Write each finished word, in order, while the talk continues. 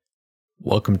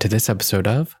Welcome to this episode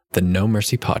of the No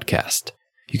Mercy Podcast.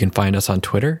 You can find us on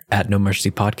Twitter at No Mercy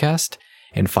Podcast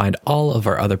and find all of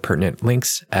our other pertinent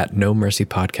links at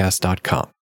nomercypodcast.com.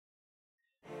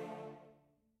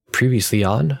 Previously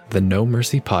on the No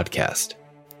Mercy Podcast,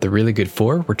 the Really Good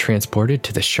Four were transported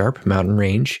to the Sharp Mountain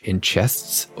Range in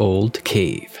Chest's old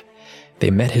cave. They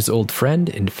met his old friend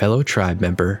and fellow tribe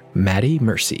member, Matty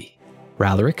Mercy.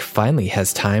 Ralaric finally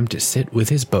has time to sit with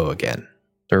his bow again.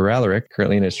 So Ralaric,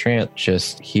 currently in his trance,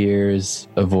 just hears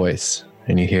a voice,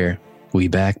 and you hear, "We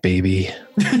back, baby."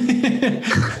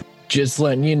 Just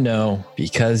letting you know,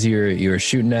 because you're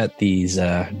shooting at these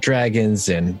dragons,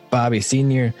 and Bobby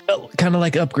Sr. kind of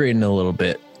like upgrading a little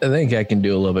bit. I think I can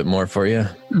do a little bit more for you.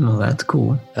 Oh, that's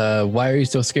cool. Why are you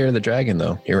so scared of the dragon,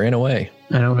 though? You ran away.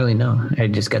 I don't really know. I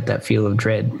just got that feel of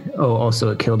dread. Oh,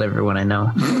 also, it killed everyone I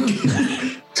know.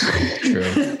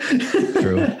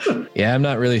 True. Yeah, I'm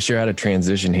not really sure how to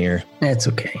transition here. That's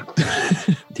okay.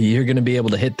 You're going to be able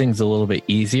to hit things a little bit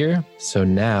easier. So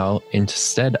now,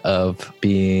 instead of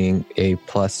being a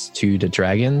 +2 to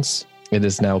dragons, it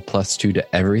is now +2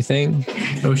 to everything.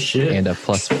 Oh, shit. And a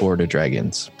 +4 to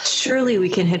dragons. Surely we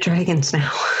can hit dragons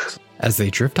now. As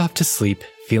they drift off to sleep,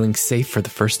 feeling safe for the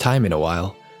first time in a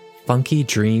while, Funky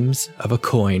dreams of a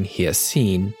coin he has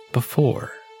seen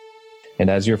before. And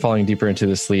as you're falling deeper into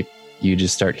the sleep, you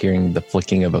just start hearing the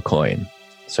flicking of a coin.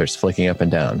 It starts flicking up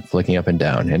and down,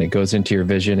 and it goes into your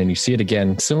vision, and you see it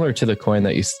again, similar to the coin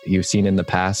that you've seen in the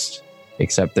past,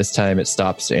 except this time it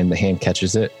stops and the hand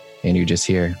catches it, and you just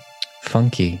hear,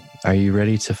 "Funky, are you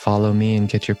ready to follow me and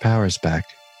get your powers back?"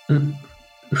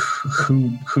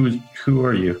 Who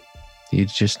are you? You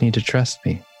just need to trust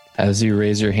me. As you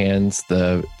raise your hands,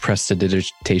 the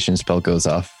prestidigitation spell goes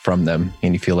off from them,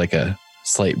 and you feel like a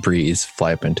slight breeze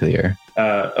fly up into the air.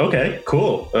 Okay,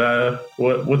 cool.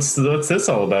 What's this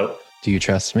all about? Do you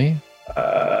trust me?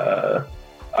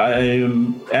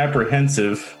 I'm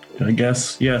apprehensive, I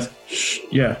guess. Yes.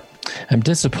 Yeah. I'm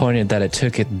disappointed that it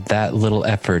took that little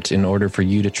effort in order for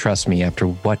you to trust me after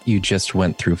what you just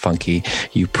went through, Funky.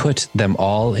 You put them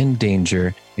all in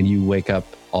danger, and you wake up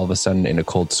all of a sudden in a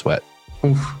cold sweat.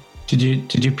 Oof. Did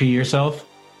you pee yourself?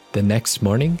 The next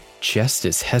morning, Chest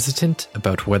is hesitant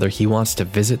about whether he wants to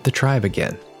visit the tribe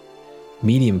again.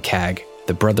 Medium Cag,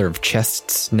 the brother of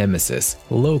Chest's nemesis,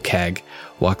 Low Cag,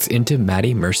 walks into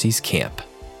Matty Mercy's camp.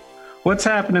 What's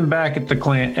happening back at the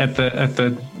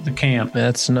camp?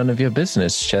 That's none of your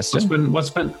business, Chester. What's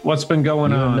been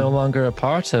going on? You're no longer a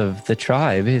part of the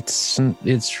tribe. It's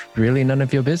really none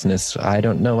of your business. I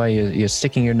don't know why you're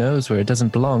sticking your nose where it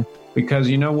doesn't belong. Because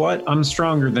you know what? I'm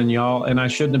stronger than y'all, and I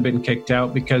shouldn't have been kicked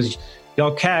out because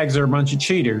y'all Cags are a bunch of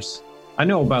cheaters. I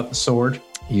know about the sword.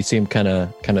 You see him kind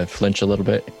of flinch a little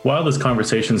bit. While this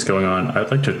conversation's going on, I'd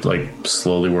like to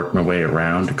slowly work my way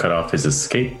around to cut off his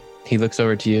escape. He looks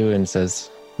over to you and says,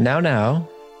 Now,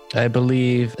 I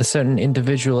believe a certain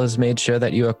individual has made sure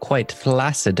that you are quite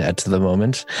flaccid at the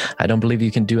moment. I don't believe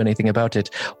you can do anything about it.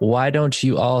 Why don't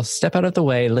you all step out of the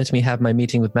way, let me have my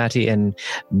meeting with Matty, and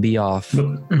be off."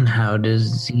 How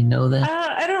does he know that?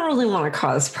 I don't really want to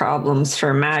cause problems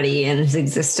for Matty and his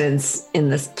existence in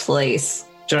this place.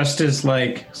 Just as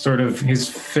sort of his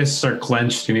fists are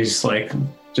clenched and he's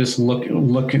just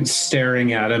looking,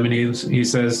 staring at him, and he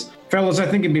says, "Fellas, I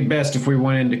think it'd be best if we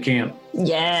went into camp."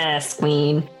 Yes,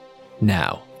 Queen.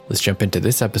 Now, let's jump into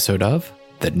this episode of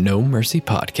the No Mercy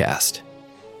Podcast.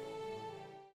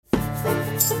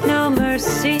 No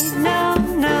mercy, no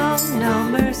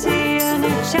mercy. A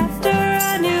new chapter,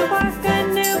 a new arc, a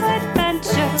new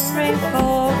adventure, a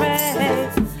foray.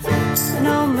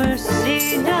 No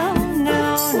mercy, no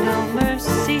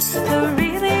mercy. The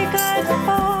really good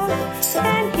four,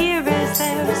 and here is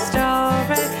their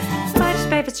story. Much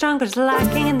brave and stronger is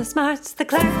lacking in the smarts. The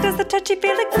clack does the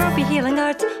touchy-feely, gropey healing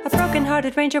arts. A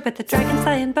broken-hearted ranger with a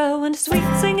dragon-slaying bow and a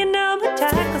sweet-singing gnome who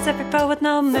tackles every foe with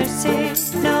no mercy.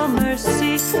 No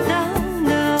mercy, no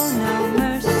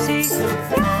mercy.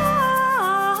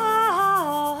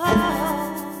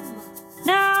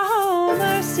 No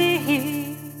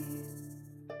mercy.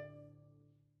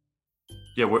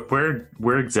 Yeah,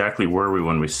 where exactly were we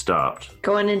when we stopped?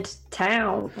 Going into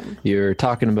town. You're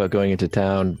talking about going into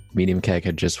town. Medium Cag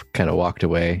had just kind of walked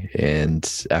away, and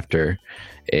after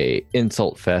a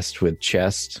insult fest with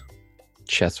Chest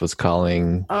was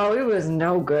calling... Oh, it was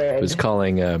no good. Was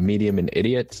calling Medium an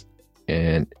idiot,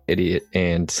 and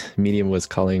Medium was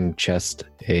calling Chest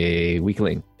a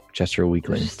weakling. Chester a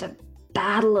weakling. Just a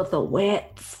battle of the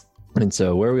wits. And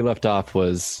so where we left off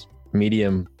was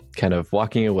Medium kind of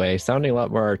walking away, sounding a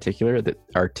lot more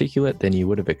articulate than you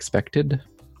would have expected.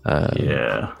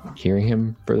 Yeah. Hearing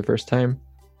him for the first time.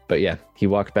 But yeah, he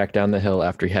walked back down the hill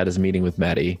after he had his meeting with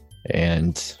Maddie,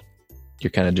 and you're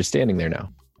kind of just standing there now.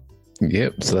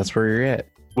 Yep. So that's where you're at.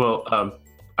 Well,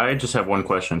 I just have one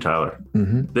question, Tyler.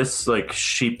 Mm-hmm. This like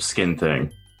sheepskin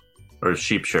thing or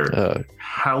sheep shirt,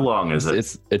 how long is it?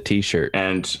 It's a t-shirt.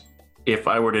 And if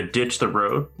I were to ditch the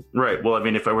robe, right? Well, I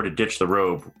mean, if I were to ditch the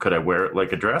robe, could I wear it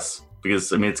like a dress?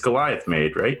 Because I mean, it's Goliath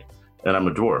made, right? And I'm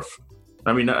a dwarf.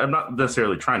 I mean, I'm not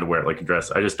necessarily trying to wear it like a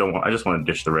dress. I just want to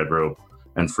ditch the red robe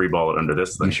and freeball it under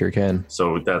this thing. You sure can.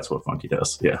 So that's what Funky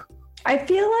does. Yeah. I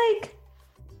feel like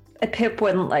a Pip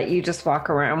wouldn't let you just walk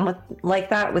around with like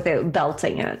that without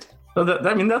belting it. So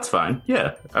I mean, that's fine.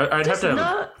 Yeah. I'd Just have to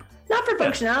have not for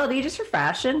functionality, just for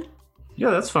fashion.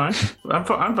 Yeah, that's fine. I'm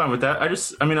fine with that. I'm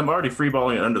already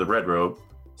freeballing it under the red robe,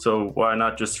 so why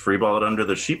not just freeball it under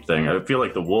the sheep thing? I feel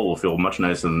like the wool will feel much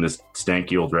nicer than this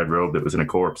stanky old red robe that was in a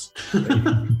corpse.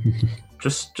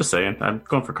 just saying. I'm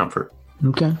going for comfort.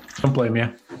 Okay. Don't blame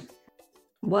you.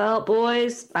 Well,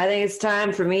 boys, I think it's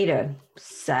time for me to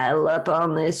saddle up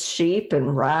on this sheep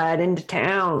and ride into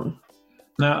town.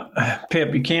 Now,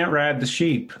 Pip, you can't ride the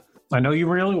sheep. I know you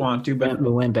really want to, but It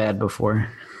went bad before.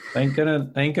 ain't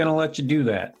gonna let you do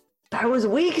that. That was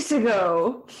weeks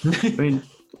ago. I mean,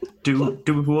 do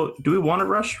we want to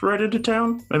rush right into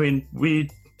town? I mean, we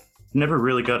never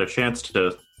really got a chance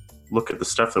to look at the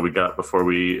stuff that we got before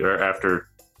after,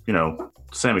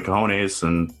 Sammy Cajones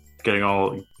and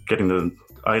getting the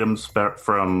items back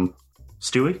from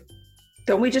Stewie.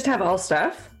 Don't we just have all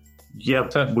stuff?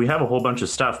 Yeah, we have a whole bunch of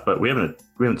stuff, but we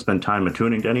haven't spent time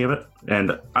attuning to any of it.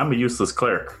 And I'm a useless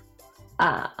cleric. So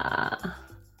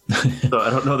I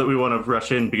don't know that we want to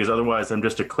rush in, because otherwise I'm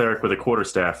just a cleric with a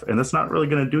quarterstaff, and that's not really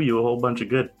going to do you a whole bunch of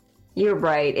good. You're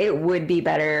right. It would be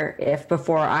better if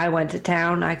before I went to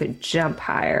town, I could jump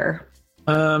higher.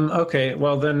 Okay,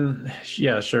 well then,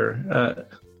 yeah, sure.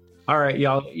 All right,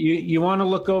 y'all, you want to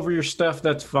look over your stuff,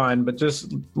 that's fine, but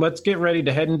just let's get ready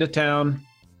to head into town.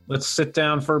 Let's sit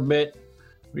down for a bit.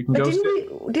 We can But go.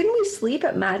 didn't we sleep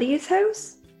at Maddie's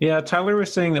house? Yeah, Tyler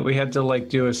was saying that we had to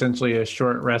do essentially a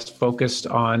short rest focused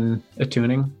on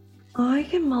attuning. I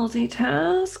can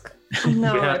multitask.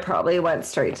 No, I probably went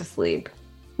straight to sleep.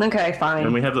 Okay, fine.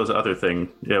 And we have those other things.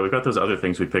 Yeah, we've got those other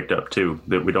things we picked up too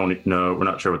that we don't know. We're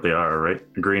not sure what they are, right?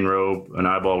 A green robe, an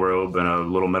eyeball robe, and a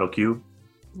little metal cube.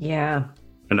 Yeah.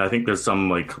 And I think there's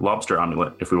some lobster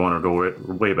amulet if we want to go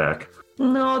way back.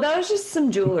 No, that was just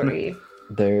some jewelry.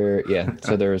 So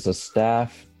there was a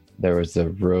staff, there was a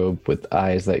robe with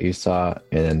eyes that you saw,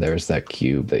 and then there's that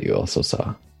cube that you also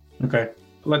saw. Okay,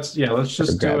 let's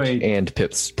just and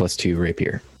Pip's +2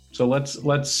 rapier. So let's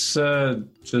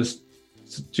just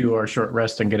do our short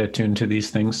rest and get attuned to these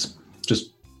things.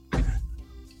 Just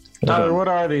Tyler, what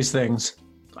are these things?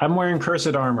 I'm wearing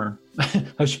cursed armor.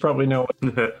 I should probably know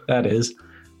what that is.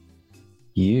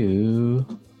 When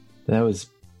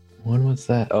was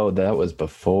that? Oh, that was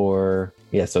before.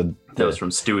 Yeah, so that was from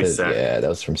Stewie's sack. Yeah, that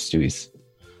was from Stewie's.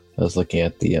 I was looking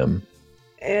at the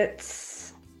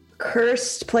It's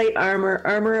cursed plate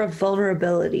armor of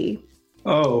vulnerability.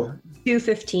 Oh,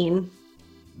 215.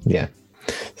 Yeah.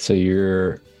 So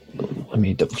let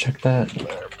me double check that.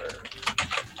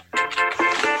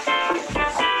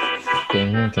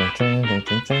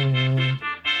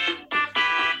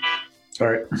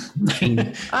 sorry.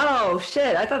 Oh,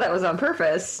 shit. I thought that was on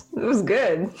purpose. It was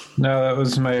good. No, that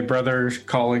was my brother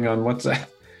calling on WhatsApp.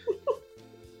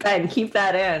 Ben, keep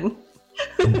that in.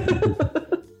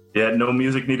 Yeah, no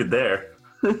music needed there.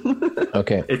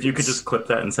 Okay. If you could just clip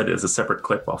that and set it as a separate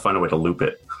clip, I'll find a way to loop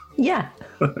it. Yeah.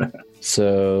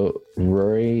 So,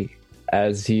 Rory,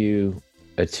 as you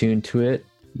attune to it,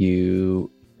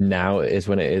 now is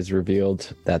when it is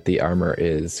revealed that the armor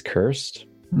is cursed.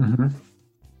 Mm-hmm.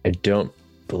 I don't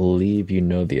believe you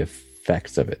know the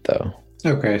effects of it, though.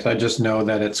 Okay, so I just know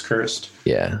that it's cursed.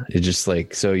 Yeah, it's just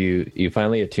so you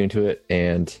finally attune to it,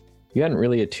 and you hadn't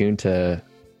really attuned to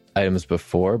items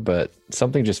before, but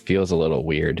something just feels a little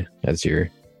weird as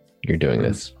you're doing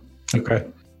this. Okay.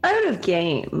 Out of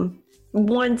game,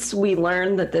 once we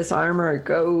learn that this armor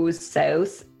goes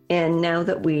south, and now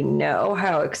that we know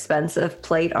how expensive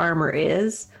plate armor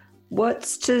is,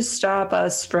 what's to stop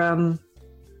us from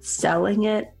selling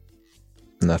it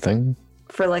Nothing.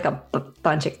 for a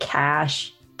bunch of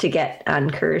cash to get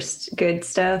uncursed good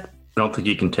stuff? I don't think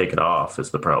you can take it off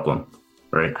is the problem,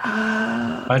 right?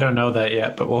 I don't know that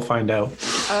yet, but we'll find out.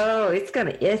 Oh, it's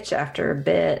gonna itch after a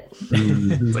bit.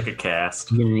 It's like a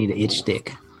cast. You're gonna need an itch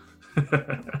stick.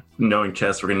 Knowing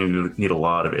chess, we're going to need a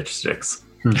lot of itch sticks.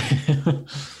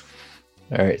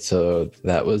 All right, so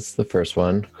that was the first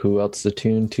one. Who else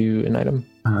attuned to an item?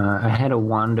 I had a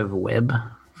wand of web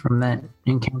from that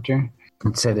encounter.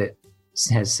 It said it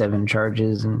It has 7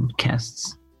 charges and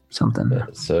casts something.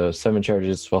 So 7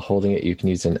 charges while holding it. You can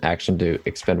use an action to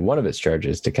expend one of its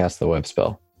charges to cast the web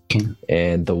spell. Okay.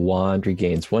 And the wand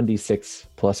regains 1d6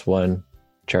 plus 1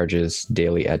 charges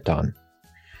daily at dawn.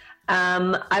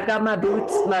 I've got my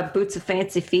boots of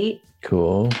fancy feet.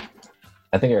 Cool.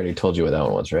 I think I already told you what that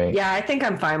one was, right? Yeah, I think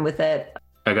I'm fine with it.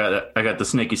 I got the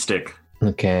snaky stick,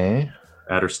 Okay.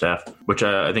 adder staff, which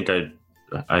I think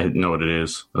I know what it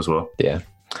is as well. Yeah.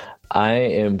 I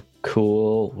am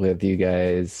cool with you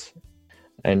guys.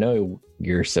 I know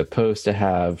you're supposed to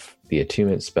have the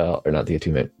attunement spell, or not the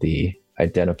attunement, the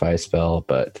identify spell,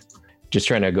 but just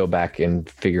trying to go back and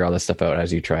figure all this stuff out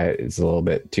as you try it is a little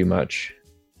bit too much.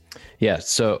 Yeah,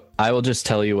 so I will just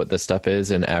tell you what this stuff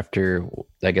is, and after,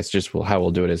 I guess just how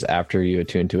we'll do it is after you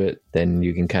attune to it, then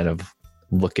you can kind of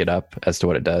look it up as to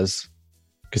what it does.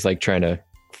 Because like trying to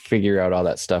figure out all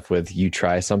that stuff with you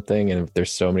try something, and if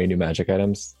there's so many new magic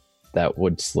items, that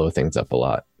would slow things up a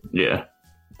lot. Yeah.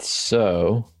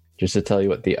 So just to tell you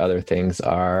what the other things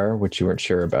are, which you weren't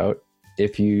sure about,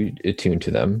 if you attune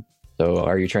to them. So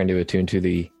are you trying to attune to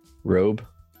the robe?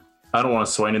 I don't want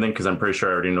to sway anything because I'm pretty sure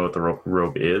I already know what the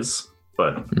robe is.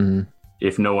 But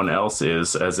if no one else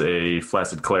is, as a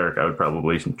flaccid cleric, I would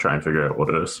probably try and figure out what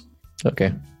it is.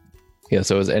 Okay. Yeah,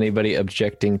 so is anybody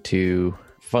objecting to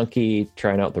Funky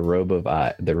trying out the robe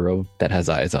that has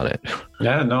eyes on it?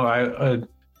 Yeah, no,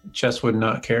 Chess would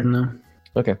not care. No.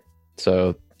 Okay.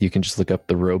 So you can just look up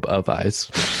the robe of eyes.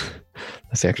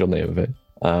 That's the actual name of it.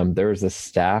 There's a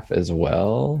staff as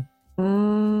well.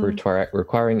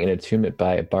 Requiring an attunement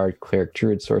by a bard, cleric,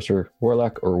 druid, sorcerer,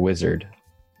 warlock, or wizard.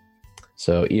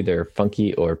 So either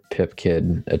Funky or Pip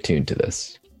Kid attune to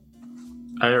this.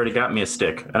 I already got me a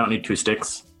stick. I don't need 2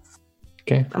 sticks.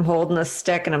 Okay. I'm holding a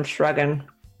stick and I'm shrugging.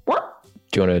 What?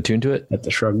 Do you want to attune to it? At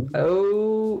the shrug.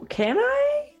 Oh, can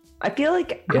I? I feel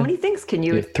like, how Yeah. many things can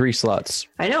You you? have 3 slots.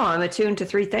 I know, I'm attuned to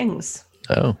 3 things.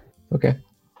 Oh, okay.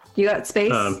 You got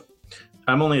space?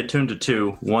 I'm only attuned to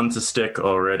 2. One's a stick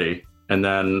already, and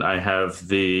then I have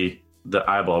the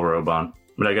eyeball robe on.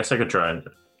 But I guess I could try it.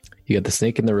 You got the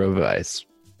snake in the robe of eyes.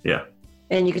 Yeah.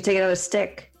 And you could take it out a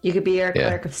stick. You could be a Yeah.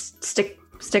 cleric of stick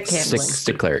handling.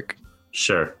 Stick cleric.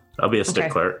 Sure. I'll be a stick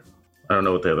Okay. cleric. I don't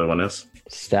know what the other one is.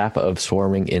 Staff of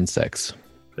swarming insects.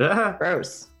 Yeah.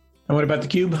 Gross. And what about the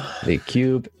cube? The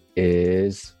cube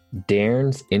is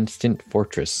Dairn's Instant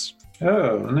Fortress.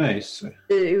 Oh, nice.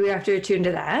 Do we have to attune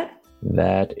to that?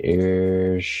 That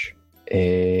is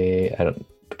I don't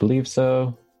believe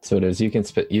so. So it is, you can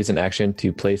use an action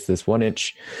to place this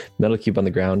 1-inch metal cube on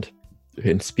the ground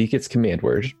and speak its command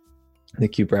word. The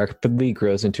cube rapidly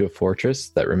grows into a fortress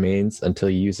that remains until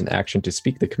you use an action to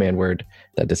speak the command word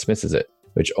that dismisses it,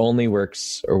 which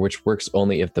works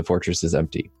only if the fortress is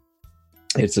empty.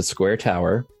 It's a square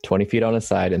tower, 20 feet on a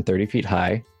side and 30 feet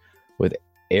high, with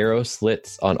arrow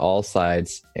slits on all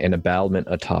sides and a battlement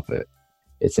atop it.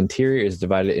 Its interior is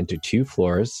divided into 2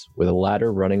 floors, with a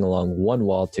ladder running along one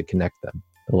wall to connect them.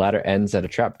 The ladder ends at a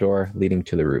trapdoor leading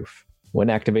to the roof. When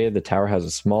activated, the tower has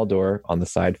a small door on the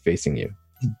side facing you.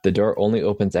 The door only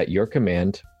opens at your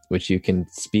command, which you can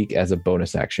speak as a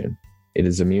bonus action. It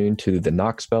is immune to the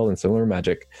knock spell and similar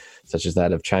magic, such as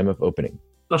that of Chime of Opening.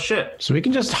 Oh, shit. So we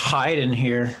can just hide in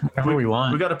here whenever we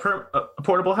want. We got a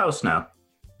portable house now.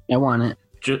 I want it.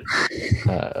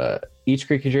 Each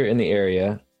creature in the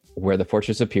area where the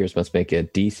fortress appears must make a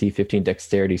DC 15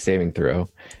 dexterity saving throw,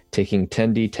 taking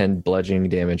 10d10 bludgeoning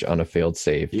damage on a failed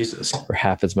save, Jesus. or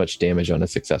half as much damage on a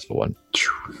successful one.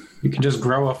 You can just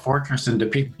grow a fortress into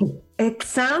people. It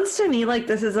sounds to me like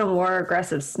this is a more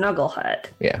aggressive snuggle hut.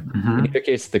 Yeah. In either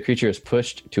case, the creature is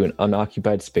pushed to an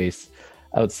unoccupied space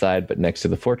outside but next to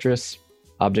the fortress.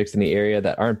 Objects in the area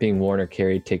that aren't being worn or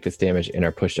carried take this damage and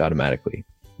are pushed automatically.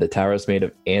 The tower is made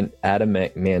of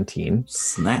adamantine,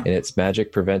 Snap. and its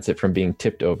magic prevents it from being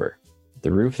tipped over.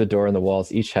 The roof, the door, and the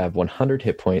walls each have 100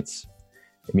 hit points,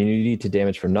 immunity to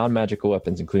damage from non-magical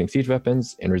weapons, including siege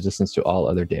weapons, and resistance to all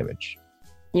other damage.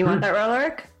 You want that,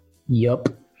 Roleric? Yup.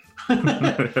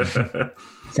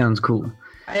 Sounds cool.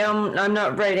 I'm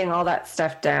not writing all that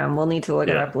stuff down. We'll need to look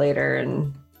it Yeah. up later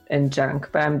and junk,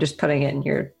 but I'm just putting it in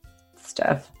your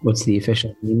stuff. What's the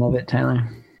official name of it, Tyler?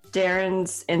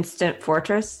 Dairn's Instant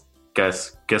Fortress.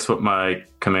 Guess what my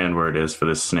command word is for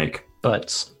this snake?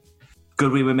 Butts.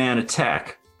 Good wee wee man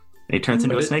attack. And he turns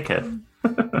into a snakehead.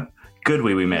 Good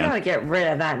wee wee You man. gotta get rid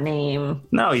of that name.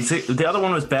 No, the other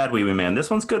one was bad wee wee man. This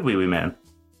one's good wee wee man.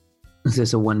 Is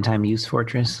this a one-time use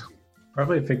fortress?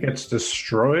 Probably if it gets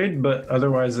destroyed, but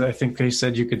otherwise I think they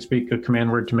said you could speak a command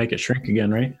word to make it shrink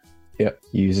again, right? Yep.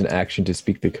 You use an action to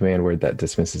speak the command word that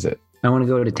dismisses it. I want to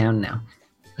go to town now.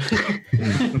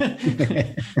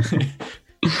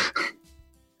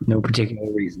 No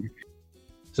particular reason.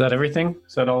 Is that everything?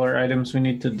 Is that all our items we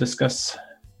need to discuss?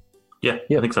 Yeah,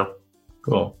 I think so.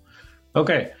 Cool.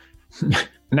 Okay.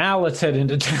 Now let's head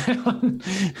into town.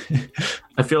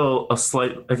 I feel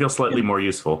slightly more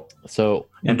useful. So,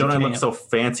 And don't I look so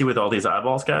fancy with all these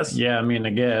eyeballs, guys? Yeah, I mean, I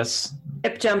guess.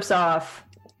 It jumps off.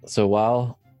 so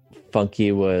while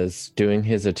Funky was doing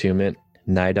his attunement,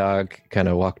 Nidog kind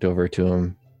of walked over to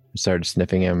him, started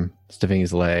sniffing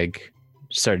his leg,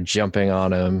 started jumping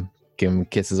on him, giving him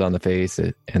kisses on the face,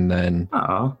 and then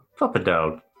Aw, flip a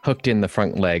dog. hooked in the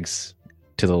front legs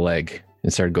to the leg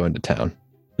and started going to town.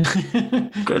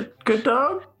 Good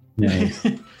dog. Nice.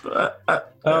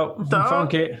 Oh, Dog?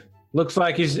 Funky. Looks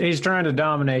like he's trying to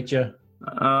dominate you.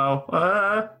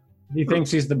 Oh, He thinks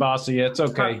he's the boss of you. It's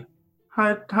okay.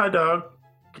 hi, dog.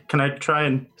 Can I try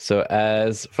and? So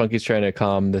as Funky's trying to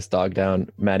calm this dog down,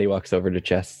 Maddie walks over to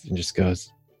Chest and just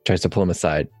tries to pull him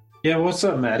aside. Yeah, what's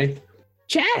up, Maddie?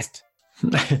 Chest,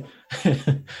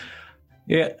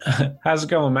 Yeah, how's it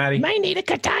going, Maddie? you might need to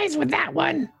cut ties with that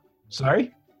one.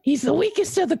 Sorry? He's the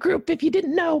weakest of the group, if you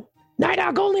didn't know.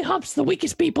 Nidog only humps the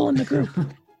weakest people in the group.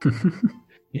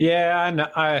 Yeah, I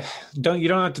know. You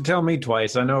don't have to tell me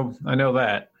twice. I know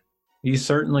that. He's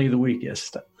certainly the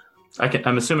weakest.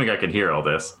 I'm assuming I can hear all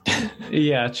this.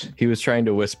 Yeah. He was trying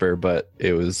to whisper, but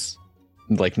it was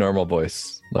like normal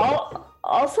voice.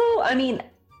 Also, I mean,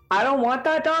 I don't want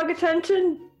that dog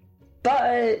attention,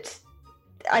 but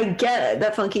I get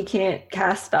that Funky can't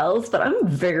cast spells, but I'm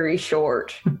very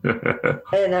short.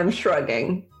 And I'm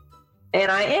shrugging. And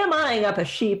I am eyeing up a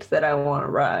sheep that I want to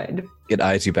ride. It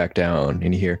eyes you back down,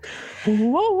 and you hear, Whoa,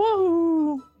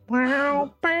 whoa.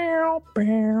 Bow, bow,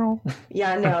 bow.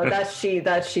 Yeah, no,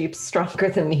 that sheep's stronger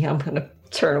than me. I'm going to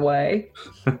turn away.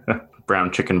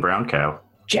 Brown chicken, brown cow.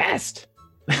 Chest,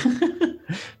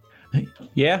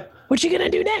 Yeah? what you gonna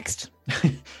do next?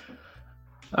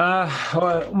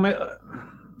 Well,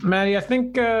 Maddie, I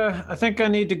think I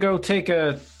need to go take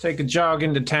a jog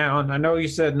into town. I know you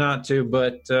said not to,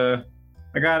 but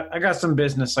I got some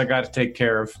business I got to take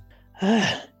care of.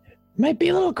 Might be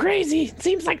a little crazy.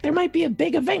 Seems like there might be a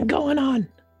big event going on.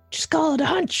 Just call it a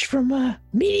hunch from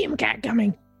Medium Cat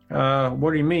coming.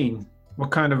 What do you mean?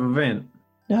 What kind of event?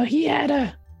 No, he had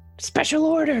a special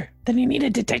order that he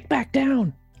needed to take back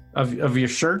down. Of your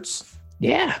shirts?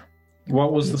 Yeah,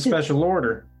 What was the special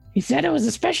order? he said it was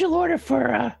a special order for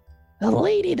a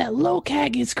lady that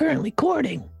Lokag is currently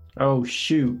courting. Oh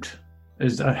shoot!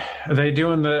 Are they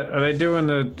doing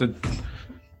the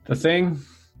thing?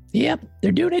 Yep,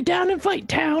 they're doing it down in Fight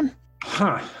Town.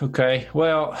 Huh. Okay.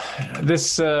 Well,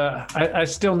 this I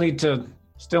still need to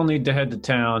head to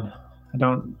town. I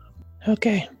don't.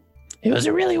 Okay, it was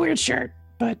a really weird shirt,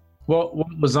 but What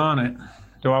was on it?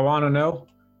 Do I want to know?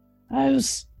 I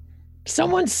was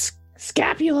someone's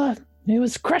scapula. It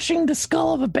was crushing the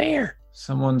skull of a bear.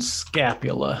 Someone's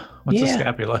scapula. What's a Yeah.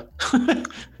 scapula?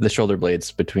 the shoulder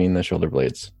blades between the shoulder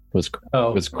blades was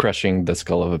crushing the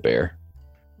skull of a bear.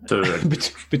 So,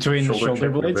 Between the shoulder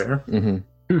check blades. there.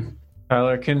 Mm-hmm.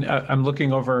 Tyler, I'm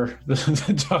looking over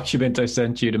the document I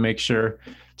sent you to make sure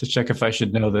to check if I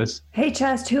should know this. Hey,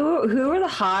 Chest, who are the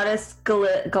hottest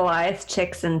Goliath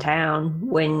chicks in town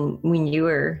when you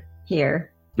were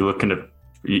here? You looking to?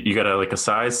 You got a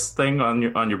size thing on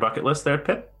your bucket list there,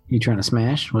 Pip? You trying to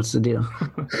smash? What's the deal?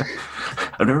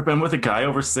 I've never been with a guy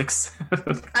over 6.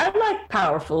 I like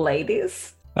powerful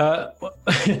ladies.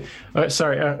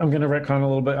 Sorry, I'm going to retcon a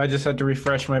little bit. I just had to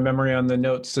refresh my memory on the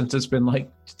notes since it's been like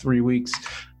 3 weeks.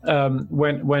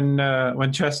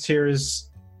 When Chest hears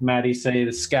Maddie say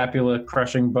the scapula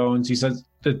crushing bones, he says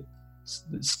the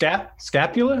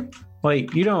scapula?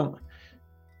 Wait, you don't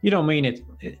mean it?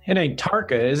 It ain't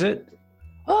Tarka, is it?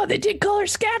 Oh, they did call her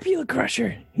Scapula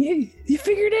Crusher. You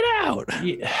figured it out.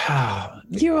 Yeah,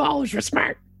 You always were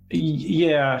smart.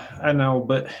 yeah, I know,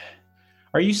 but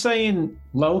are you saying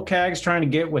Lokag's trying to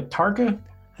get with Tarka?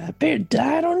 I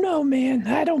don't know, man.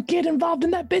 I don't get involved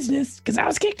in that business because I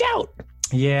was kicked out.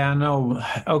 Yeah, I know.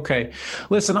 Okay.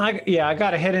 Listen, I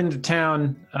got to head into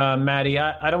town, Maddie.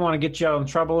 I don't want to get you out in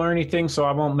trouble or anything, so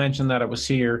I won't mention that I was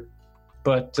here.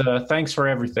 But thanks for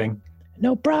everything.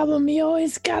 No problem. You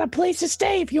always got a place to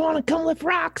stay if you want to come lift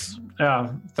rocks.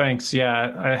 Thanks.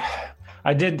 Yeah,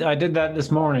 I did that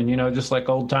this morning, just like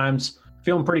old times.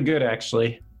 Feeling pretty good,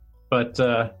 actually. But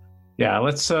yeah,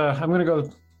 let's I'm gonna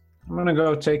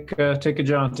go take a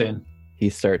jaunt in. He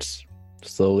starts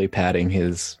slowly patting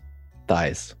his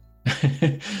thighs.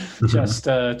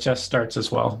 Chest starts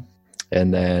as well.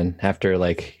 And then after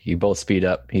you both speed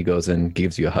up, he goes and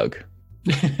gives you a hug.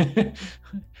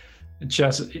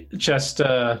 Chest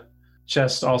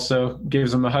Chest also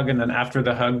gives him a hug, and then after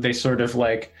the hug, they sort of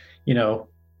like,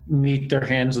 meet their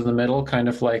hands in the middle, kind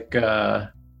of like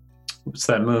what's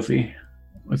that movie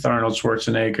with Arnold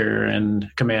Schwarzenegger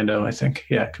and Commando? I think,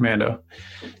 yeah, Commando.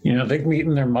 They meet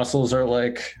and their muscles are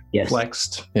like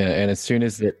flexed. Yeah, and as soon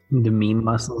as it meme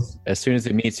muscles. As soon as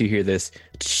it meets, you hear this.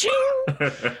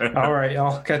 All right,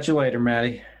 I'll catch you later,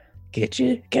 Maddie. Catch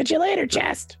you later,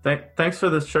 Chest. Thanks for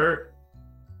this shirt.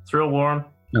 It's real warm.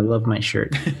 I love my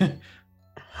shirt.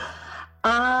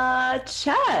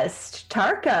 Chest,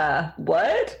 Tarka,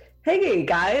 what? Hey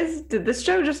guys, did this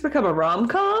show just become a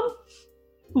rom-com?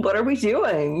 What are we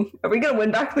doing? Are we gonna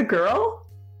win back the girl?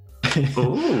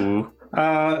 Ooh.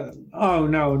 Oh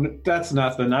no, that's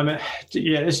nothing. I mean,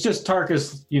 yeah, it's just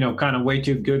Tarka's, kind of way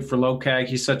too good for Lokag.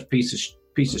 He's such a piece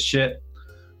of shit.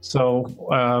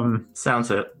 So, sounds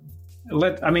it.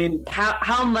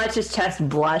 How much is Chest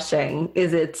blushing?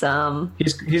 Is it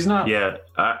He's not. Yeah.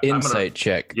 Insight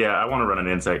check. Yeah, I want to run an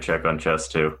insight check on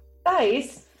Chest too.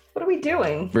 Nice. What are we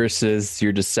doing? Versus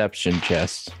your deception,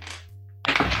 Chest.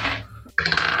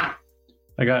 I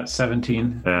got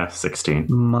 17. 16.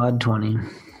 Mod 20.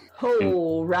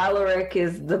 Oh, Ralaric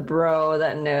is the bro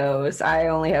that knows. I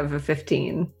only have a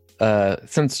 15.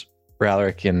 Since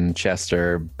Ralaric and Chest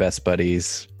are best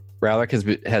buddies,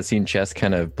 Ralaric has seen Chest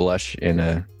kind of blush in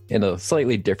a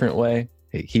slightly different way.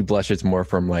 He blushes more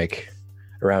from like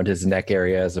around his neck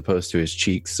area as opposed to his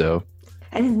cheeks. So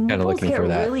and his kind of nipples looking get for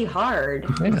that really hard.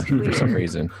 Yeah, for some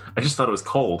reason. I just thought it was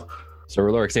cold. So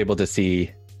Ralaric's able to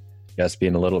see Chest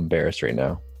being a little embarrassed right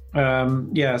now.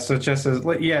 Yeah. So Chest says,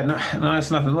 "Yeah, no,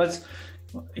 that's nothing. Let's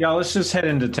just head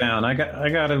into town. I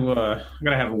gotta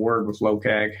have a word with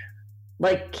Lokag."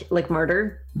 Like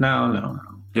murder? No.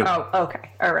 Yep. Oh, okay.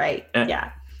 All right.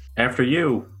 Yeah. After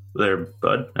you there,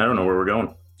 bud. I don't know where we're going.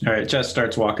 All right, Chest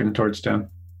starts walking towards town.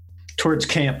 Towards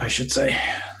camp, I should say.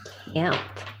 Camp.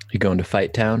 You going to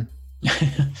Fight Town?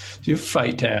 You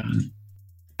Fight Town.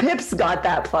 Pip's got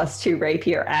that +2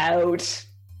 rapier out.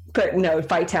 But no,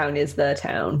 Fight Town is the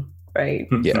town, right?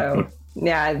 Yeah. So,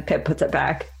 yeah, Pip puts it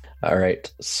back. All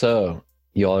right. So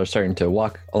you all are starting to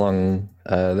walk along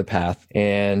the path,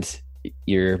 and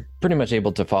you're pretty much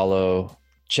able to follow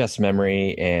Chest's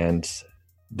memory and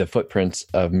the footprints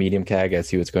of Medium Cag as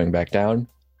he was going back down.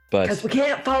 But because we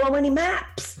can't follow any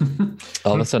maps.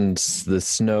 all of a sudden, the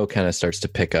snow kind of starts to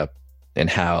pick up and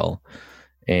howl.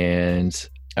 And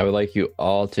I would like you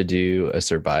all to do a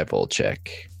survival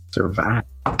check. Survive.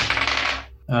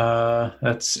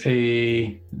 That's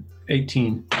a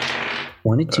 18.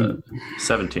 22.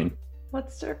 17.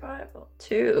 What's survival?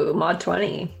 2, mod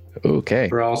 20. Okay.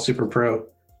 We're all super pro.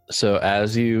 So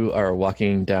as you are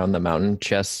walking down the mountain,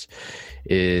 Chest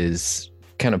is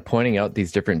kind of pointing out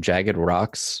these different jagged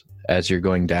rocks as you're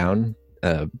going down.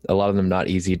 A lot of them not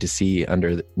easy to see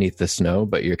underneath the snow,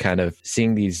 but you're kind of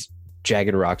seeing these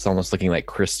jagged rocks almost looking like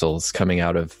crystals coming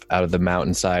out of the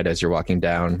mountainside as you're walking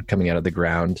down, coming out of the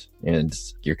ground, and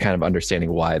you're kind of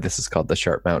understanding why this is called the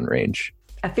Sharp Mountain Range.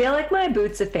 I feel like my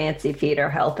boots of fancy feet are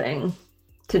helping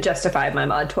to justify my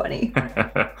mod 20.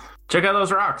 Check out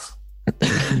those rocks.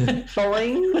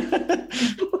 Boing.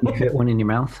 You fit one in your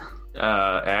mouth?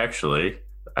 Actually,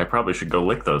 I probably should go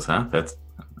lick those, huh? That's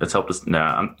helped us.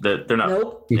 Nah, they're not.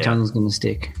 Nope. Your tongue's going to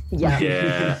stick.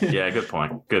 Yeah. Yeah, good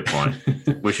point.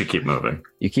 We should keep moving.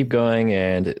 You keep going,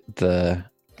 and the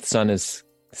sun is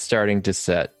starting to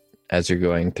set as you're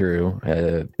going through.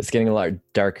 It's getting a lot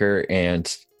darker,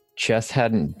 and Chest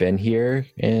hadn't been here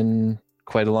in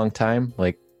quite a long time.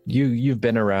 Like you've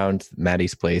been around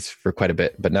Maddie's place for quite a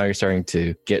bit, but now you're starting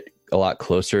to get a lot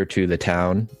closer to the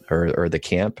town or the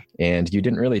camp, and you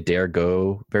didn't really dare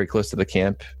go very close to the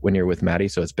camp when you're with Maddie.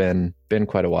 So it's been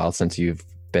quite a while since you've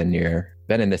been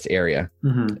in this area,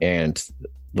 and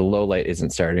the low light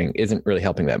isn't really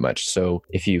helping that much. So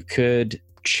if you could,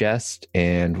 Chest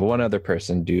and one other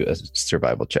person do a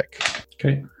survival check.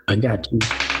 Okay. I got you.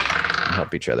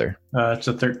 Help each other. It's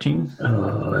a 13.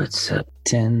 Oh, it's a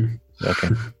 10. Okay.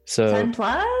 So 10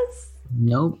 plus?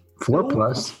 Nope. 4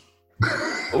 plus.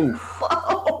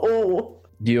 Whoa.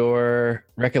 your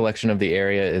recollection of the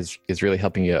area is really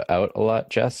helping you out a lot,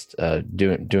 Chest.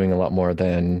 Doing a lot more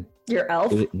than Your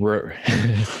elf?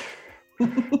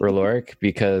 Raloric,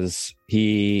 because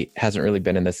he hasn't really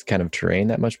been in this kind of terrain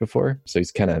that much before. So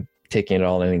he's kind of taking it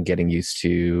all in and getting used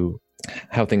to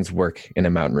how things work in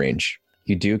a mountain range.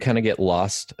 You do kind of get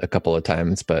lost a couple of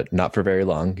times, but not for very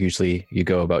long. Usually you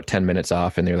go about 10 minutes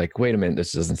off and they're like, wait a minute,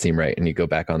 this doesn't seem right. And you go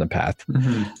back on the path.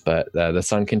 But the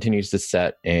sun continues to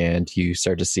set and you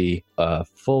start to see a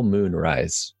full moon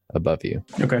rise above you.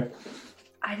 Okay.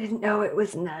 I didn't know it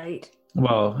was night.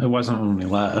 Well, it wasn't when we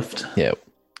left. Yeah.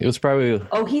 It was probably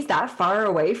Oh, he's that far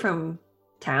away from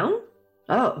town?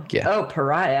 Oh. Yeah. Oh,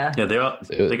 pariah. Yeah,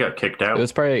 they got kicked out. it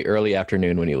was probably early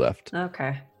afternoon when you left.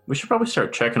 Okay. We should probably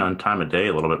start checking on time of day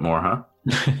a little bit more, huh?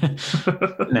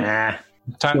 Nah.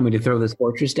 You want me to throw this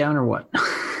fortress down or what?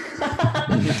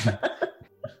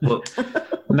 Well,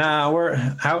 Nah,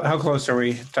 how close are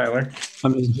we, Tyler?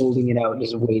 I'm just holding it out,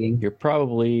 just waiting. You're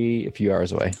probably a few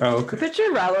hours away. Oh, okay. Picture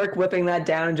Ralork whipping that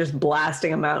down and just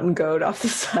blasting a mountain goat off the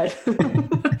side.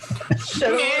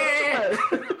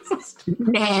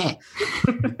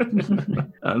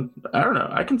 I don't know.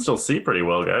 I can still see pretty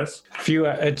well, guys.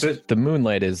 The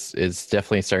moonlight is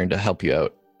definitely starting to help you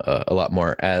out a lot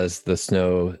more as the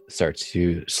snow starts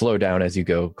to slow down as you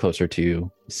go closer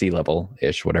to sea level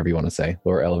ish, whatever you want to say,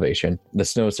 lower elevation. The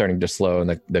snow is starting to slow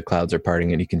and the clouds are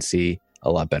parting and you can see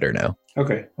a lot better now.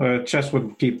 Okay. Chess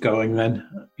would keep going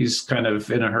then. He's kind of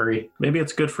in a hurry. Maybe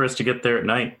it's good for us to get there at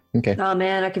night. Okay. Oh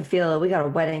man, I can feel it. We got a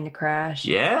wedding to crash.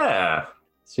 Yeah.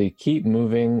 So you keep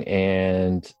moving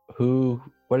and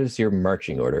what is your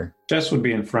marching order? Chess would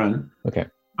be in front. Okay.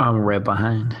 I'm right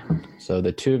behind. So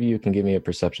the two of you can give me a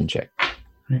perception check.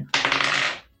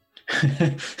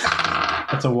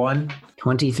 That's a 1.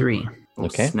 23. Oh,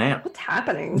 Okay. Snap. What's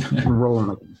happening? I'm rolling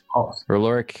like a boss.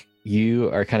 Rolorik, you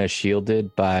are kind of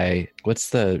shielded by what's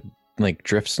the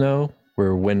drift snow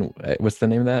where wind, what's the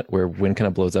name of that? Where wind kind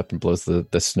of blows up and blows the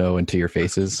snow into your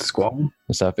faces Squall.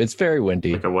 and stuff. It's very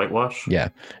windy. Like a whitewash? Yeah.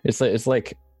 It's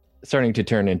like starting to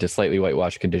turn into slightly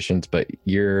whitewashed conditions, but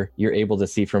you're able to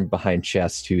see from behind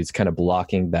Chest who's kind of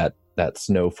blocking that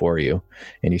snow for you.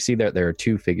 And you see that there are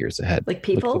two figures ahead. Like Look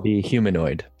people? to be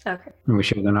humanoid. Okay. We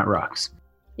sure they're not rocks.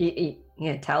 You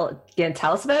gonna tell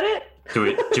us about it?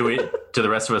 Do the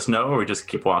rest of us know, or we just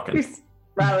keep walking?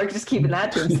 Ralork just keeping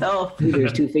that to himself.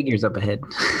 There's two figures up ahead.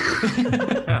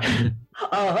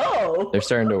 Oh. They're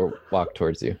starting to walk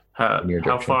towards you. How In your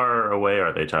direction. far away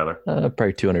are they, Tyler?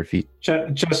 Probably 200 feet.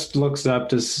 Just looks up.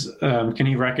 Can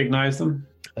he recognize them?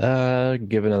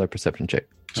 Give another perception check.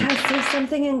 Chest, there's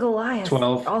something in Goliath.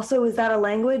 12. Also, is that a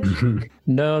language?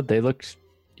 No, they look.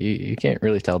 You can't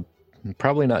really tell.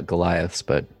 Probably not Goliaths,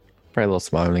 but probably a little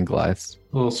smaller than Goliaths.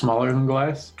 A little smaller than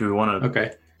Goliath? Do we want to?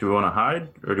 Okay. Do we want to hide,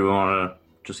 or do we want to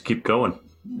just keep going?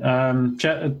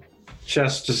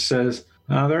 Chess just says,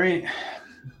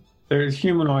 there's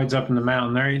humanoids up in the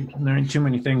mountain. There ain't too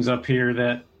many things up here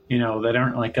that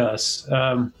aren't like us.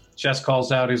 Chess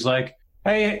calls out. He's like,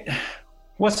 "Hey,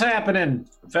 what's happening,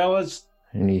 fellas?"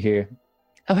 And you hear,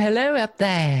 "Oh, hello up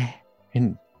there."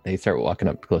 And they start walking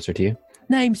up closer to you.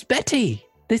 "Name's Betty.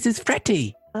 This is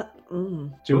Fretty."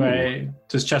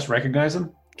 Does Chess recognize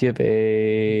them? Give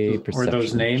a perception Or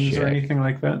those names check. or anything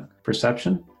like that?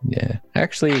 Perception? Yeah.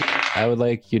 Actually, I would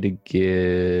like you to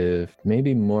give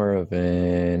maybe more of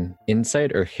an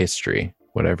insight or history,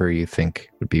 whatever you think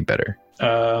would be better.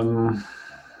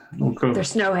 We'll go, They're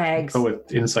snow hags. go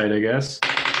with insight, I guess.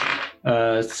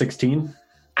 16.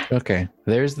 Okay.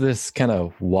 There's this kind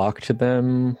of walk to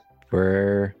them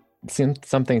where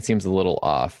something seems a little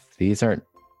off. These aren't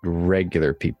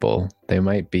regular people. They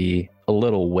might be a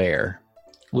little were.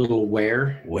 Little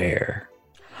where? Where?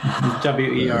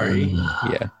 W-E-R-E.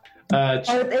 Yeah.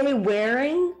 Are they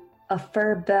wearing a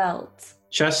fur belt?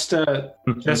 Just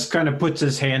kind of puts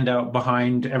his hand out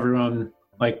behind everyone,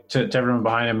 like to everyone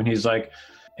behind him, and he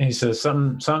says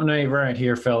something ain't right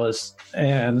here, fellas.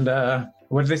 And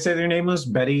what did they say their name was?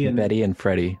 Betty and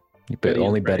Freddie. But Betty and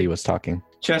only Freddie. Betty was talking.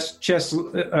 Chess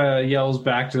yells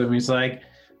back to them. He's like,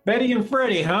 "Betty and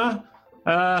Freddie, huh?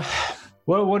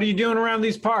 What are you doing around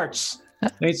these parts?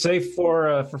 Ain't safe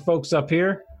for folks up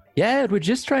here." Yeah, we're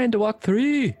just trying to walk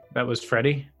through. That was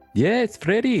Freddie. Yeah, it's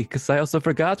Freddie, because I also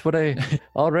forgot what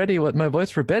my voice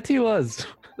for Betty was.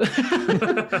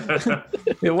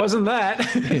 It wasn't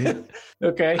that.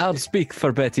 Okay. I'll speak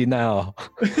for Betty now.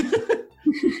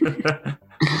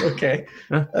 Okay.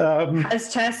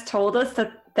 Has Chess told us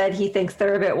that he thinks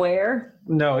they're a bit weird?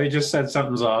 No, he just said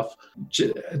something's off.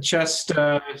 Just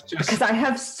Because I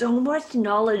have so much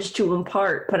knowledge to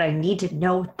impart, but I need to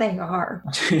know what they are.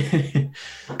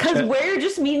 Because where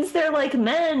just means they're like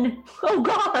men. Oh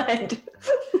God.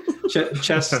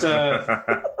 Chest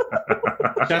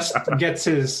gets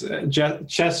his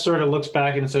Chest sort of looks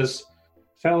back and says,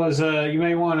 "Fellas, you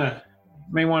may want to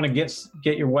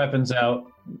get your weapons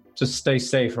out. Just stay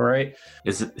safe, all right?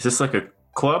 Is this like a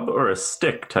club or a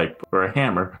stick type or a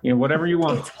hammer? Whatever you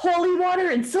want." It's holy water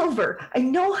and silver. I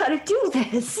know how to do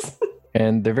this.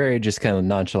 And they're very just kind of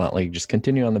nonchalantly just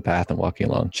continue on the path and walking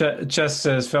along. Chess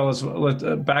says, fellas, let's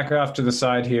back off to the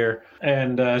side here.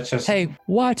 And Chess... Hey,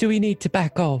 why do we need to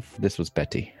back off? This was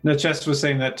Betty. No, Chess was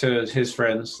saying that to his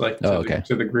friends, like to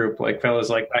the group, like fellas,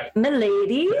 like...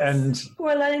 Miladies? And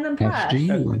we're letting them pass. After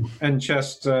you. And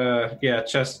Chess,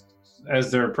 Chess, as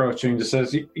they're approaching, just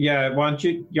says, yeah, why don't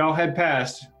y'all head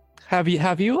past? Have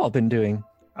you all been doing?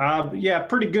 Yeah,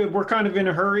 pretty good. We're kind of in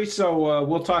a hurry, so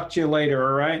we'll talk to you later,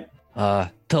 all right?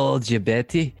 Told you,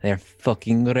 Betty. They're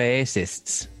fucking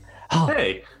racists. Oh,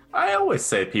 Hey, I always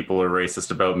say people are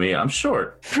racist about me. I'm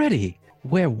short. Freddy,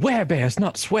 we're werebears,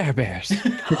 not swearbears.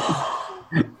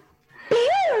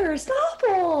 Bears,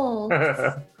 apples.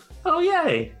 Oh,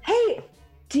 yay. Hey,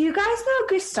 do you guys know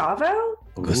Gustavo?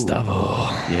 Gustavo.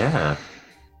 Yeah.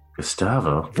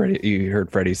 Gustavo. Freddy, you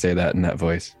heard Freddy say that in that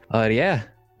voice. Yeah.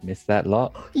 Missed that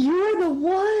lot. You're the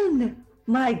one.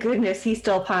 My goodness, he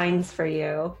still pines for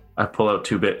you. I pull out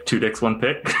two dicks, one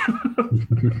pick.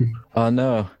 Oh,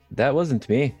 no. That wasn't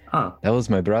me. Huh. That was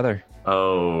my brother.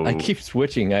 Oh. I keep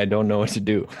switching. I don't know what to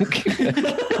do.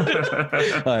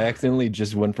 I accidentally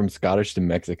just went from Scottish to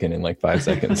Mexican in like 5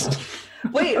 seconds.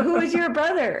 Wait, who is your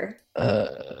brother?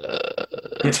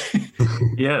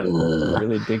 Yeah.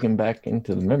 Really digging back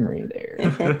into the memory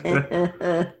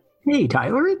there. Hey,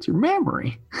 Tyler, it's your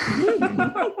memory.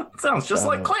 Sounds just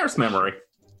like Claire's memory.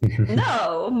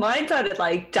 No, mine sounded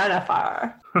like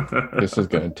Jennifer. This is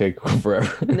going to take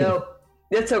forever. Nope,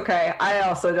 it's okay. I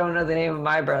also don't know the name of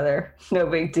my brother. No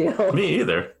big deal. Me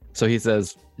either. So he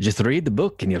says, just read the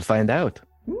book and you'll find out.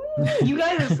 You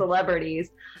guys are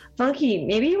celebrities. Funky,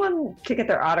 maybe you want to get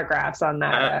their autographs on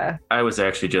that. I was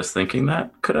actually just thinking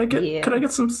that. Could I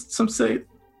get some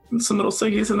little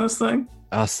ciggies in this thing?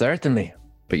 Oh, certainly.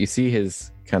 But you see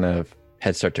his kind of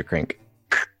head start to crank.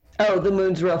 Oh, the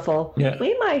moon's real full. Yeah.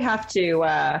 We might have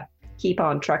to keep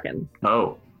on trucking.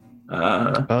 Oh.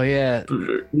 Oh, yeah.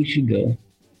 We should go.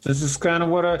 This is kind of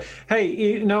what hey,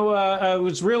 it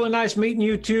was really nice meeting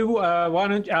you two. Why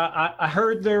don't I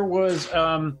heard there was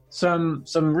some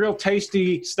real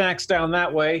tasty snacks down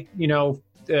that way.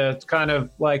 It's kind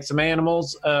of like some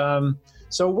animals.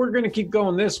 So we're going to keep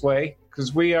going this way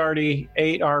because we already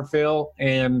ate our fill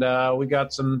and we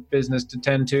got some business to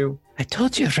tend to. I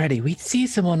told you, Freddy, we'd see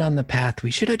someone on the path.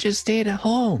 We should have just stayed at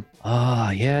home.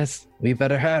 Oh, yes. We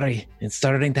better hurry. It's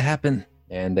starting to happen.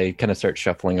 And they kind of start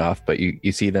shuffling off, but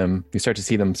you start to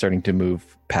see them starting to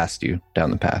move past you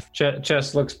down the path.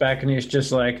 Chess looks back and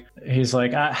he's like,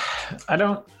 I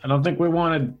don't think we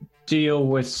want to deal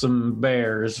with some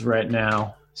bears right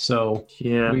now. So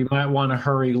Yeah. we might want to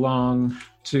hurry along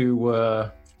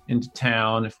to into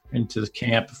town, into the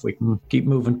camp if we can keep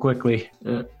moving quickly.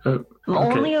 I'm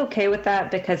only okay with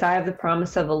that because I have the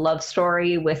promise of a love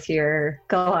story with your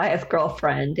Goliath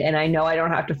girlfriend, and I know I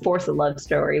don't have to force a love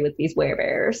story with these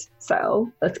werebears.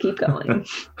 So let's keep going.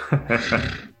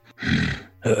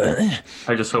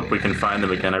 I just hope we can find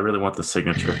them again. I really want the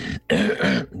signature.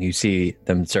 You see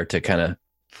them start to kind of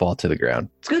fall to the ground.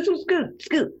 Scoot.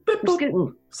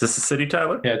 Is this the city,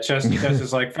 Tyler? Yeah, Chess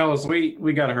is like, fellas, we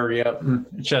got to hurry up. And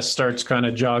Chess starts kind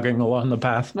of jogging along the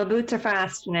path. My boots are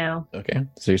fast now. Okay.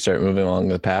 So you start moving along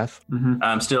the path. Mm-hmm.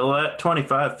 I'm still at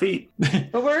 25 feet.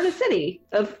 But we're in a city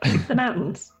of the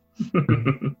mountains.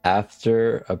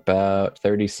 After about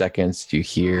 30 seconds, you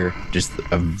hear just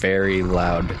a very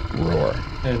loud roar.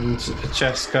 And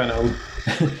Chess kind of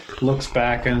looks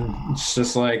back and it's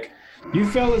just like, you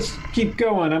fellas keep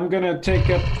going. I'm gonna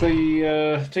take up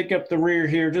the rear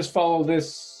here. Just follow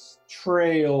this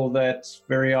trail that's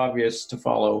very obvious to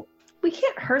follow. We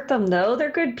can't hurt them though.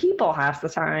 They're good people half the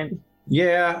time.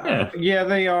 Yeah,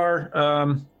 they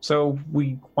are. So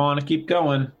we want to keep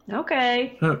going.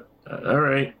 Okay. All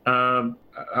right.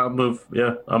 I'll move.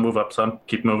 Yeah, I'll move up some.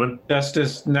 Keep moving.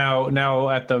 Justice now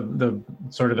at the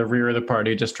sort of the rear of the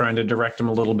party, just trying to direct him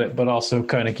a little bit, but also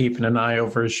kind of keeping an eye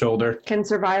over his shoulder. Can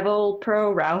Survival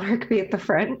Pro Rowlerick be at the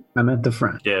front? I'm at the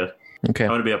front. Yeah. Okay. I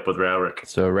want to be up with Rowrick.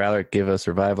 So Rowrick, give a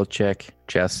survival check.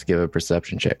 Jess, give a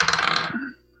perception check.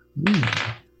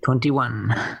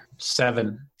 21.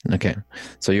 7. Okay.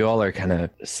 So you all are kind of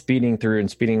speeding through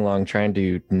and speeding along, trying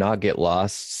to not get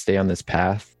lost, stay on this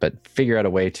path, but figure out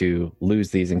a way to lose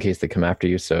these in case they come after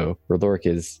you. So Rodoric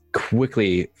is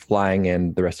quickly flying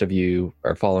and the rest of you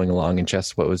are following along. And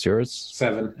Chess, what was yours?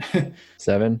 7.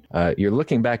 7. You're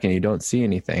looking back and you don't see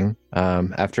anything.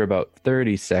 After about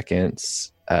 30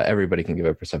 seconds, everybody can give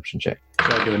a perception check.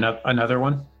 Should I give another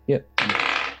one? Yep.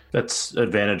 That's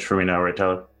advantage for me now, right,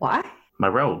 Tyler? Why? My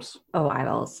robes. Oh,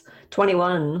 eyeballs.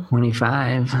 21.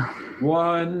 25.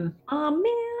 1. Oh, man.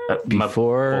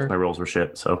 Before both my rolls were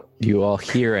shit, so. you all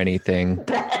hear anything,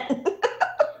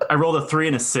 I rolled a 3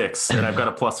 and a 6, and I've got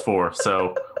a +4.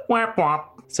 So whap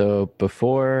whap. So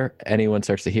before anyone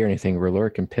starts to hear anything,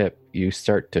 R'hllorc and Pip, you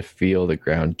start to feel the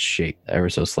ground shake ever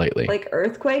so slightly. Like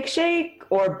earthquake shake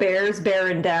or bears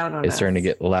bearing down on us? It's starting to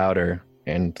get louder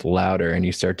and louder, and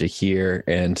you start to hear,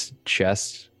 and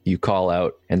Chest, you call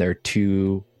out, and there are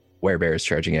 2 werebears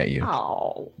charging at you.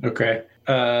 Oh. Okay.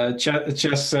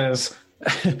 Chest says,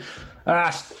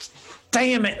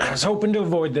 damn it. I was hoping to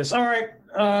avoid this. All right.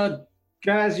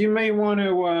 Guys, you may want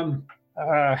to,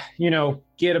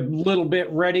 get a little bit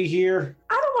ready here.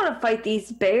 I don't want to fight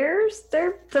these bears.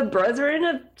 They're the brethren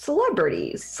of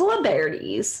celebrities.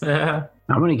 Yeah.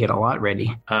 I'm going to get a lot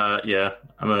ready. Yeah.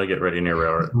 I'm going to get ready near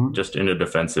R'hllorc, just in a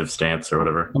defensive stance or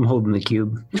whatever. I'm holding the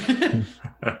cube.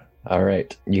 All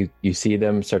right. You see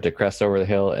them start to crest over the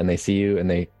hill, and they see you, and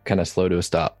they kind of slow to a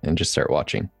stop and just start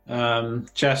watching.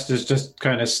 Chest is just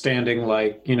kind of standing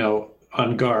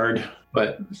on guard,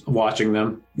 but watching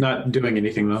them, not doing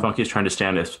anything though. Funky's trying to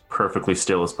stand as perfectly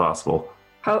still as possible,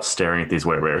 staring at these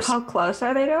werebears. How close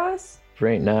are they to us?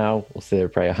 Right now, we'll say they're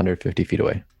probably 150 feet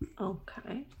away.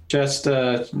 Okay. Just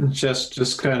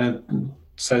kind of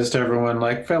says to everyone,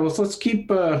 like, fellas, let's keep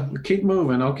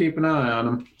moving. I'll keep an eye on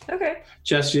them. Okay.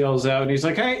 Jess yells out, and he's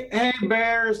like, hey,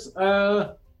 bears,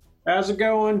 how's it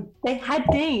going? They had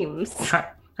names.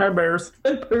 Hi, bears.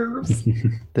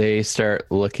 They start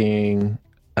looking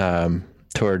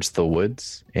towards the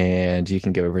woods, and you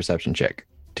can give a perception check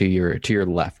to your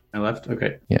left. My left?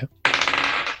 Okay. Yeah.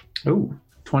 Ooh,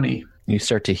 20. You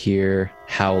start to hear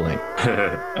howling.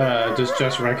 Does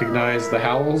Jess recognize the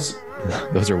howls?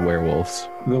 Those are werewolves.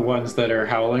 The ones that are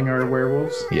howling are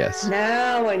werewolves? Yes.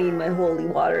 Now I need my holy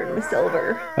water and my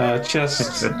silver.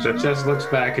 Jess looks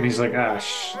back and he's like,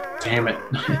 damn it.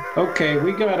 Okay,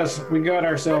 we got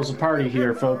ourselves a party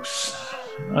here, folks.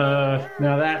 Now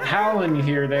that howling you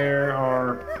hear there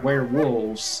are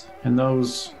werewolves, and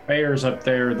those bears up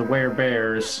there, the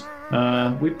werebears.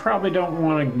 We probably don't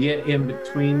want to get in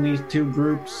between these 2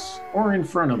 groups or in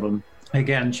front of them.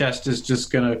 Again, Chest is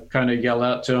just gonna kind of yell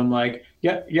out to him like,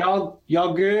 "Yeah,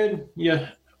 y'all good? Yeah,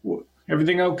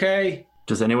 everything okay?"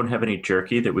 Does anyone have any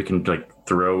jerky that we can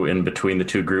throw in between the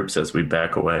 2 groups as we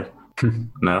back away?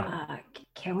 No.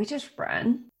 Can we just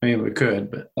run? I mean, we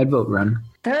could, but I'd vote run.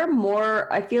 They're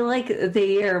more. I feel like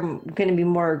they are going to be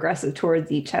more aggressive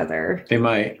towards each other. they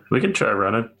might. We can try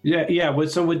running. Yeah.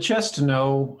 So would Chest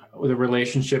know the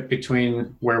relationship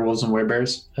between werewolves and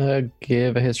werebears?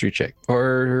 Give a history check.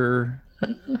 Or,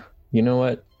 you know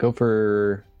what? Go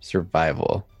for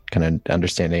survival. Kind of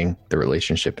understanding the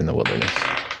relationship in the wilderness.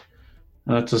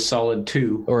 That's a solid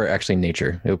 2. Or actually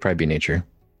nature. It would probably be nature.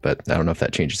 But I don't know if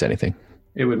that changes anything.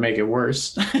 It would make it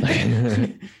worse.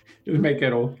 It would make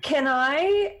it all. Can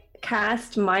I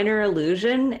cast minor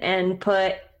illusion and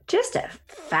put just a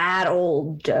fat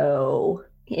old doe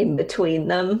in between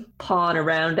them, pawing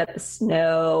around at the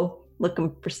snow,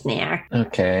 looking for snack?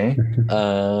 Okay.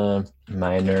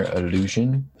 Minor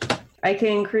illusion. I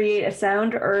can create a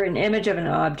sound or an image of an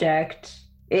object.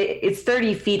 It's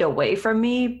 30 feet away from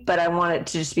me, but I want it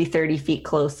to just be 30 feet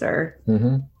closer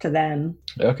to them.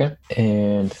 Okay.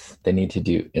 And they need to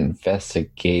do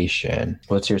investigation.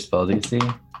 What's your spell DC?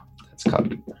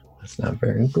 That's not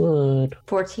very good.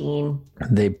 14.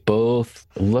 They both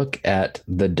look at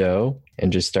the doe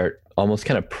and just start almost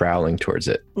kind of prowling towards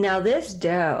it. Now this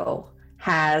doe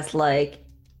has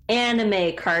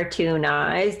anime cartoon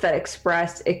eyes that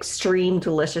express extreme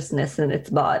deliciousness in its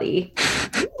body.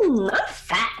 Not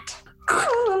fat.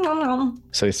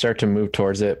 So you start to move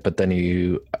towards it, but then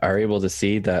you are able to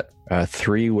see that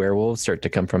 3 werewolves start to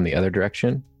come from the other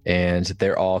direction, and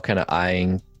they're all kind of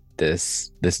eyeing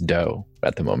this doe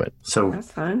at the moment. So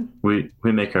That's fun. we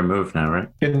make our move now, right?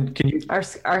 Can you?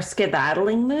 Our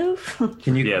skedaddling move?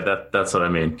 Can you? Yeah, that's what I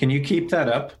mean. Can you keep that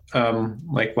up?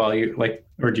 While you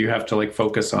or do you have to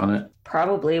exclamation on it?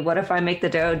 Probably. What if I make the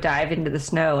doe dive into the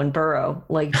snow and burrow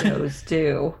like does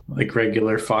do? Like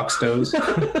regular fox does?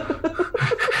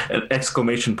 An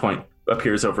exclamation point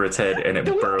appears over its head and it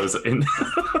burrows in.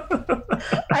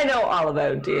 I know all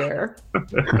about deer.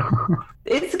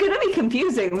 It's going to be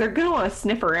confusing. They're going to want to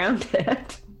sniff around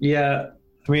it. Yeah.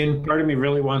 I mean, part of me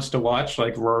really wants to watch,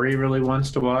 Rory really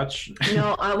wants to watch.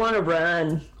 No, I want to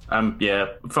run. Yeah,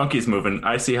 Funky's moving.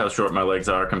 I see how short my legs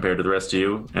are compared to the rest of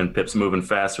you, and Pip's moving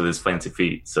fast with his fancy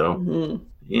feet. So,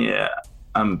 yeah,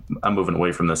 I'm moving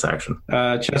away from this action.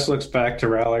 Chess looks back to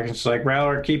R'hllorc and she's like,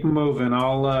 "R'hllorc, keep moving.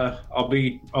 I'll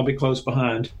be close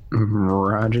behind."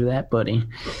 Roger that, buddy.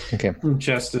 Okay.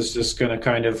 Chess is just gonna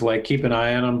kind of keep an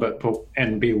eye on him,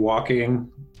 and be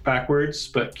walking backwards,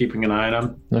 but keeping an eye on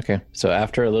him. Okay. So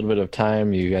after a little bit of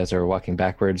time, you guys are walking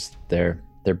backwards. They're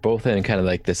they're both in kind of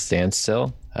like this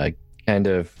standstill, kind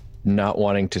of not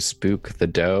wanting to spook the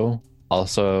doe,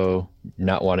 also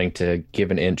not wanting to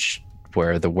give an inch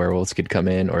where the werewolves could come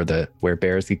in or where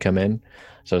bears could come in.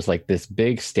 So it's like this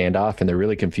big standoff, and they're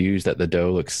really confused that the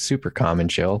doe looks super calm and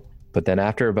chill. But then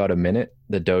after about a minute,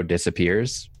 the doe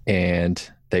disappears and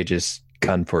they just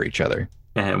gun for each other.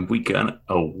 And we gun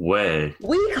away.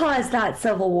 We caused that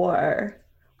civil war.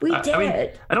 We did. I mean,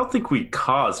 I don't think we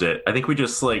caused it. I think we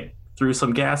just like threw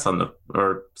some gas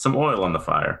or some oil on the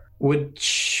fire.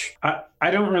 Which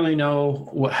I don't really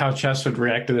know how Chess would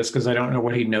react to this, because I don't know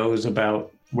what he knows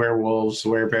about werewolves,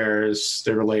 werebears,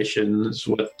 their relations,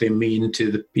 what they mean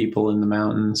to the people in the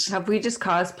mountains. Have we just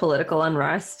caused political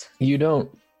unrest? You don't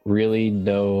really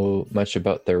know much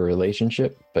about their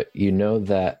relationship, but you know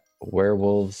that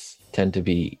werewolves tend to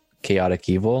be chaotic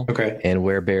evil. Okay. And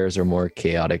werebears are more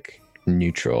chaotic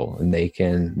neutral, and they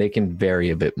can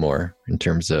vary a bit more in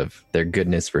terms of their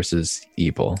goodness versus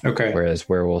evil. Okay. Whereas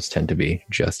werewolves tend to be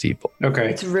just evil. Okay.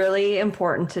 It's really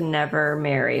important to never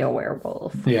marry a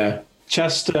werewolf. Yeah.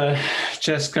 Chess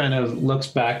kind of looks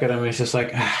back at him and he's just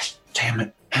like, damn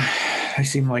it. They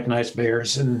seem like nice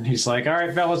bears. And he's like, all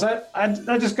right, fellas,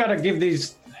 I just got to give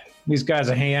these guys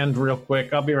a hand real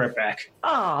quick. I'll be right back.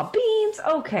 Aw, Beans.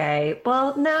 Okay.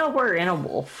 Well, now we're in a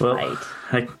wolf fight.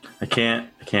 I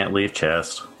can't leave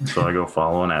Chest, so I go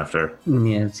following after.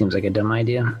 Yeah, it seems like a dumb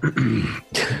idea. I'm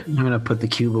going to put the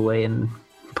cube away and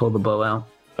pull the bow out.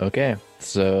 Okay.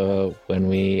 So when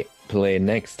we play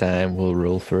next time, we'll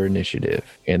roll for initiative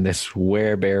in this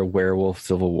werebear werewolf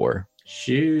civil war.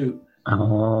 Shoot.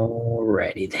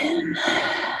 Alrighty then.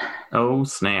 Oh,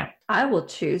 snap. I will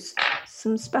choose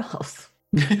some spells.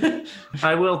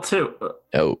 I will too.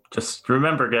 Oh, Just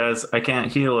remember, guys, I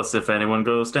can't heal us if anyone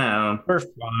goes down. We're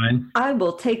fine. I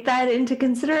will take that into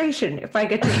consideration if I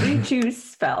get to re-choose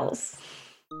spells.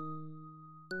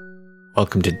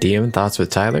 welcome to DM Thoughts with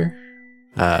Tyler.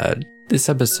 This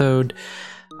episode,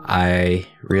 I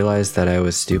realized that I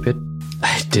was stupid.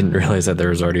 I didn't realize that there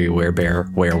was already a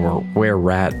werebear,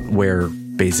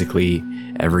 were-rat, basically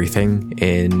everything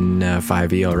in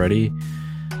 5e already.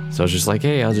 So I was just like,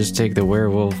 hey, I'll just take the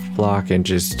werewolf block and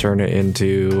just turn it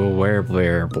into a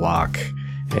werebear block.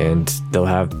 And they'll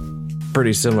have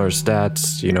pretty similar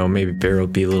stats. You know, maybe bear will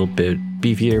be a little bit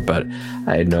beefier, but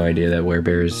I had no idea that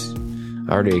werebears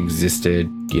already existed.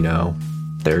 You know,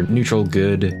 they're neutral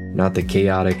good, not the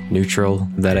chaotic neutral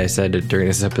that I said during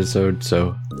this episode.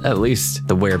 So at least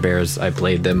the werebears, I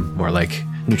played them more like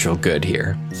neutral good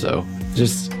here. So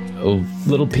just a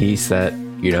little piece that,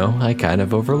 you know, I kind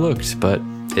of overlooked, but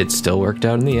it still worked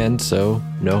out in the end, so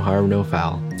no harm, no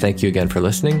foul. Thank you again for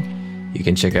listening. You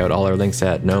can check out all our links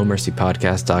at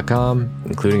nomercypodcast.com,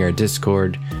 including our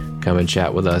Discord. Come and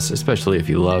chat with us, especially if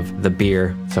you love the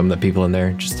beer. Some of the people in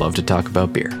there just love to talk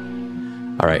about beer.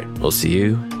 All right, we'll see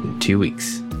you in 2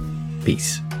 weeks.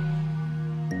 Peace.